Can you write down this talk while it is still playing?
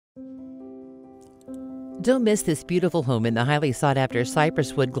Don't miss this beautiful home in the highly sought-after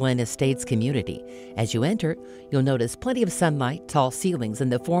Cypresswood Glen Estates community. As you enter, you'll notice plenty of sunlight, tall ceilings,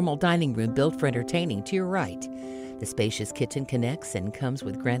 and the formal dining room built for entertaining to your right. The spacious kitchen connects and comes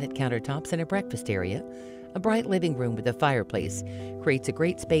with granite countertops and a breakfast area. A bright living room with a fireplace creates a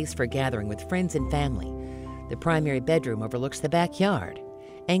great space for gathering with friends and family. The primary bedroom overlooks the backyard.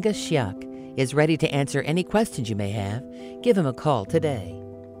 Angus Shiach is ready to answer any questions you may have. Give him a call today.